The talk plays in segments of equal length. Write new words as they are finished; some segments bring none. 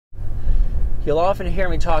You'll often hear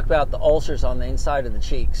me talk about the ulcers on the inside of the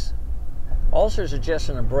cheeks. Ulcers are just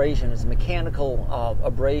an abrasion. It's a mechanical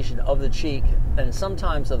abrasion of the cheek and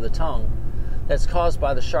sometimes of the tongue that's caused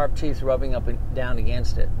by the sharp teeth rubbing up and down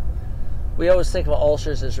against it. We always think of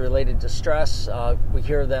ulcers as related to stress. We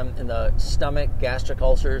hear of them in the stomach, gastric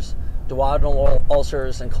ulcers, duodenal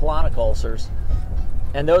ulcers, and colonic ulcers,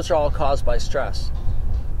 and those are all caused by stress.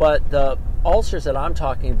 But the ulcers that I'm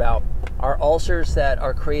talking about are ulcers that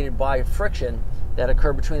are created by friction that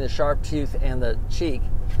occur between the sharp tooth and the cheek.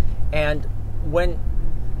 And when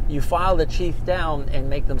you file the teeth down and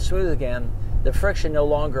make them smooth again, the friction no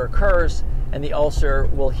longer occurs and the ulcer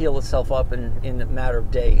will heal itself up in a matter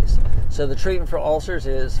of days. So the treatment for ulcers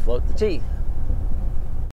is float the teeth.